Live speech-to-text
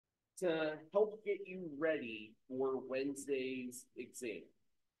to help get you ready for Wednesday's exam.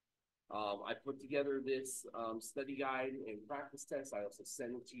 I put together this study guide and practice test. I also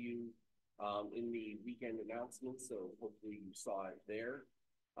sent it to you in the weekend announcement, so hopefully you saw it there.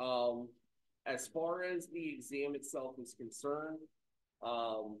 As far as the exam itself is concerned,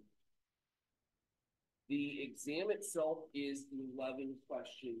 um, the exam itself is 11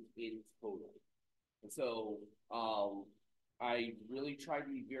 questions in total. And so I really try to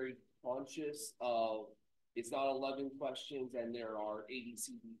be very conscious of it's not 11 questions and there are A, B,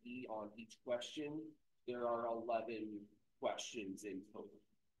 C, D, E on each question. There are 11 questions in total.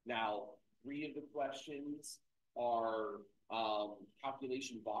 Now, 3 of the questions are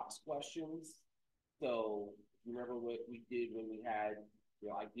calculation box questions. So remember what we did when we had,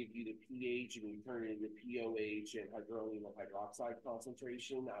 I give you the pH and we turn it into POH and hydronium or hydroxide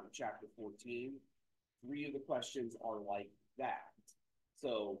concentration out of chapter 14. 3 of the questions are like that.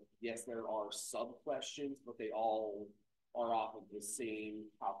 So yes, there are sub-questions, but they all are off of the same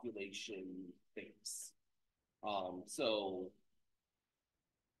calculation base. So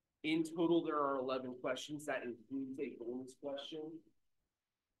in total, there are 11 questions. That includes a bonus question.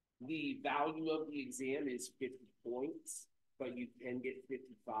 The value of the exam is 50 points, but you can get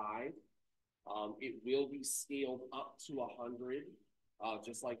 55. It will be scaled up to 100,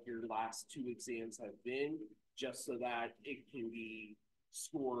 just like your last 2 exams have been, just so that it can be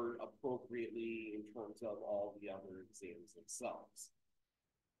scored appropriately in terms of all the other exams themselves.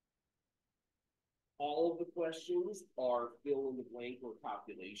 All of the questions are fill in the blank or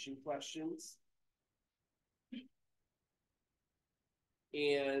calculation questions.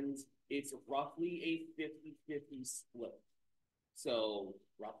 And it's roughly a 50-50 split. So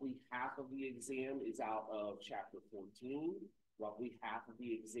roughly half of the exam is out of chapter 14. Roughly half of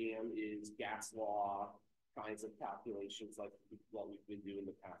the exam is gas law kinds of calculations like what we've been doing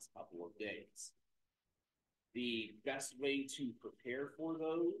the past couple of days. The best way to prepare for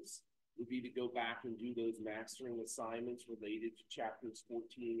those would be to go back and do those mastering assignments related to chapters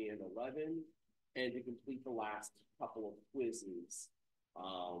 14 and 11 and to complete the last couple of quizzes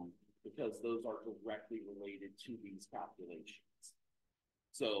because those are directly related to these calculations.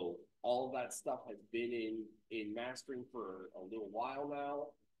 So all of that stuff has been in mastering for a little while now.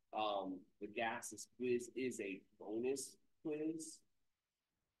 The gases quiz is a bonus quiz.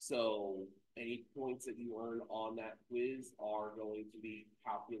 So any points that you earn on that quiz are going to be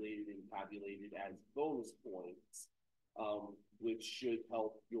calculated and tabulated as bonus points, which should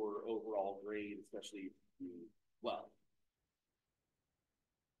help your overall grade, especially if you do well.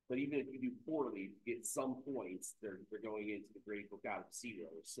 But even if you do poorly, you get some points, they're going into the grade book out of 0.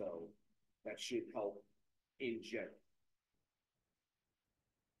 So that should help in general.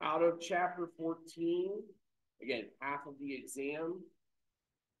 Out of chapter 14, again, half of the exam,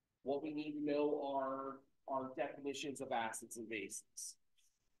 what we need to know are definitions of acids and bases.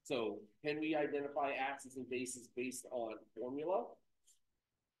 So can we identify acids and bases based on formula?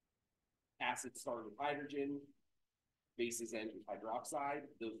 Acids start with hydrogen, bases end with hydroxide.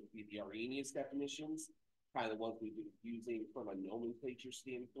 Those would be the Arrhenius definitions, kind of the ones we've been using from a nomenclature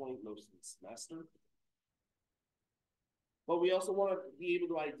standpoint most of the semester. But we also want to be able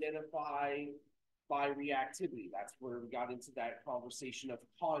to identify by reactivity. That's where we got into that conversation of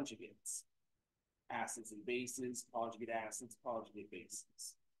conjugates. Acids and bases, conjugate acids, conjugate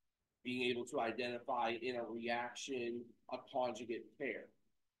bases. Being able to identify in a reaction a conjugate pair.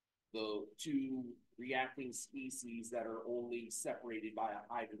 The 2 reacting species that are only separated by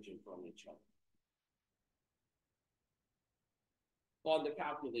a hydrogen from each other. On the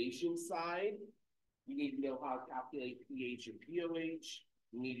calculation side, you need to know how to calculate pH and POH.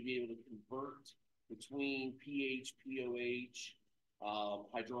 You need to be able to convert between pH, POH,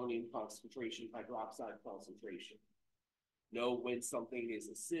 hydronium concentration, hydroxide concentration. Know when something is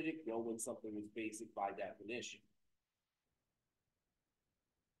acidic, know when something is basic by definition.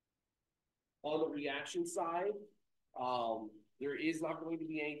 On the reaction side, there is not going to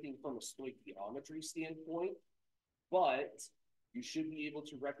be anything from a stoichiometry standpoint, but you should be able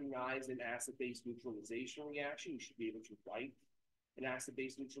to recognize an acid-base neutralization reaction. You should be able to write an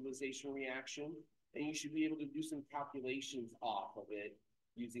acid-base neutralization reaction, and you should be able to do some calculations off of it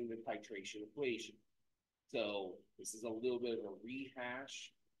using the titration equation. So this is a little bit of a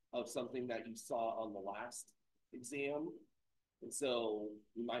rehash of something that you saw on the last exam. And so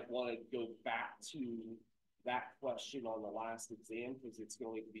you might want to go back to that question on the last exam because it's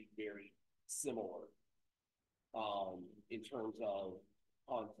going to be very similar in terms of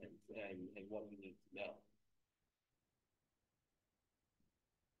content and what you need to know.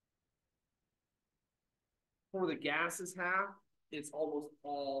 For the gases half, it's almost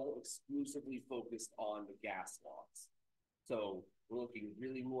all exclusively focused on the gas laws. So we're looking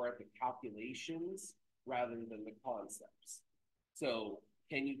really more at the calculations rather than the concepts. So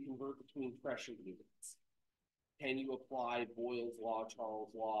can you convert between pressure units? Can you apply Boyle's law, Charles'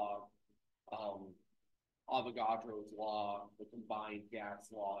 law, Avogadro's law, the combined gas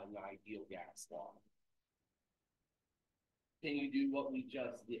law, and the ideal gas law? Can you do what we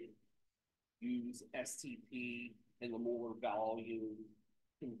just did? Use STP and the molar volume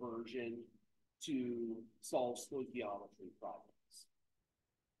conversion to solve stoichiometry problems.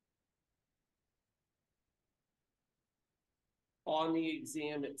 On the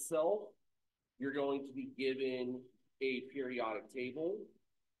exam itself, you're going to be given a periodic table.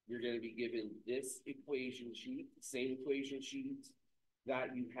 You're going to be given this equation sheet, the same equation sheet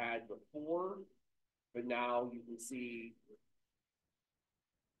that you had before, but now you can see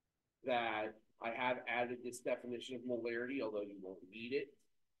that I have added this definition of molarity, although you won't need it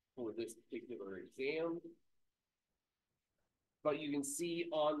for this particular exam. But you can see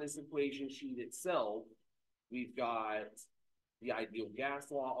on this equation sheet itself, we've got the ideal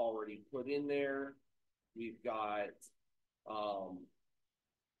gas law already put in there. We've got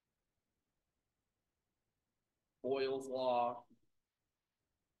Boyle's law,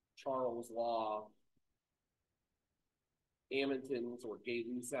 Charles' law, Amundsen's or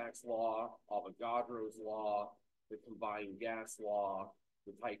Gay-Lussac's law, Avogadro's law, the combined gas law,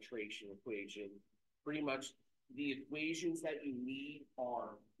 the titration equation. Pretty much the equations that you need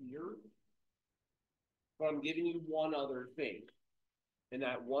are here. But I'm giving you one other thing. And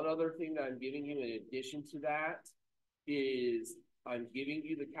that one other thing that I'm giving you in addition to that is I'm giving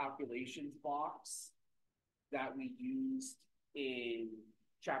you the calculations box that we used in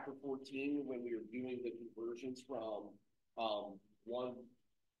chapter 14 when we were doing the conversions from one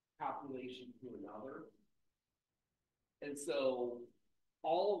calculation to another. And so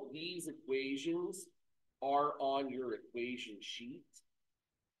all of these equations are on your equation sheet.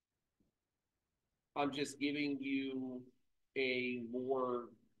 I'm just giving you a more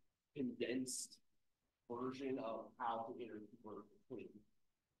condensed version of how to interconvert between.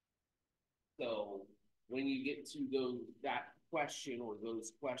 So when you get to that question or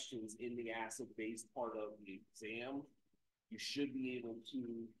those questions in the acid-base part of the exam, you should be able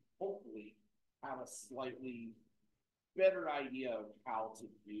to hopefully have a slightly better idea of how to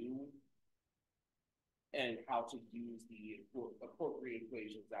do and how to use the appropriate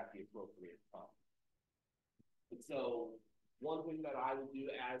equations at the appropriate time. And so one thing that I will do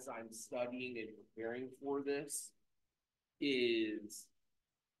as I'm studying and preparing for this is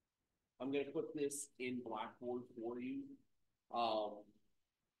I'm going to put this in Blackboard for you,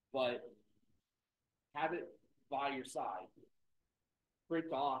 but have it by your side.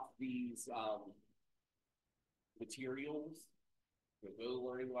 Print off these materials, the Go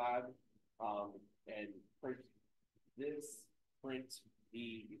Learning Lab, and print this, print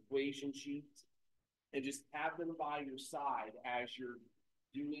the equation sheet, and just have them by your side as you're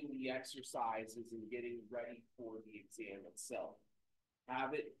doing the exercises and getting ready for the exam itself.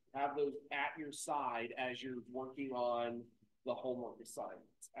 Have those at your side as you're working on the homework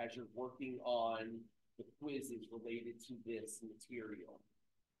assignments, as you're working on the quizzes related to this material,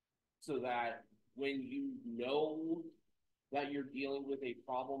 so that when you know that you're dealing with a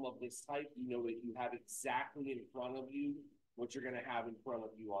problem of this type, you know that you have exactly in front of you what you're going to have in front of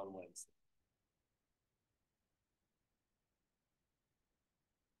you on Wednesday.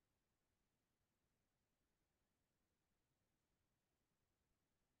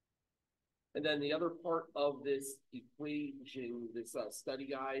 And then the other part of this equation, this study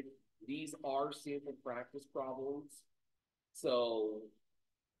guide, these are sample practice problems. So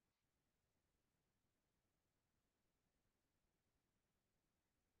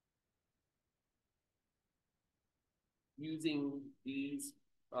using these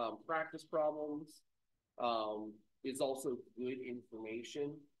practice problems is also good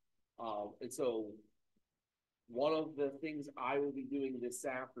information. And so one of the things I will be doing this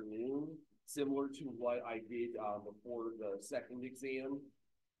afternoon, similar to what I did before the second exam,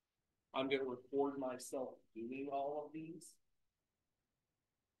 I'm going to record myself doing all of these.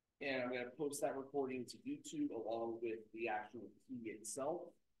 And I'm going to post that recording to YouTube along with the actual key itself.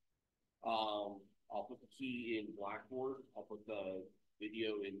 I'll put the key in Blackboard. I'll put the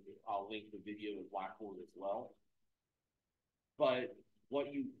video in, I'll link the video in Blackboard as well. But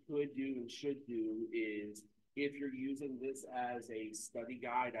what you could do and should do is, if you're using this as a study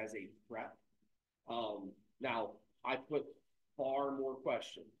guide, as a prep, now I put far more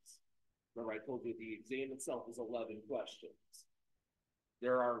questions. Remember, I told you the exam itself is 11 questions.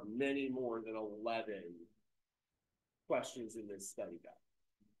 There are many more than 11 questions in this study guide.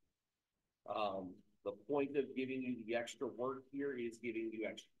 The point of giving you the extra work here is giving you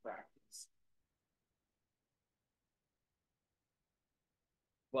extra practice.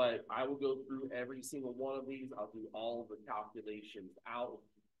 But I will go through every single one of these. I'll do all of the calculations out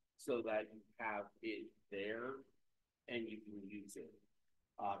so that you have it there and you can use it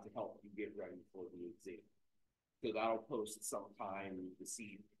to help you get ready for the exam. So that'll post sometime this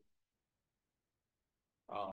evening.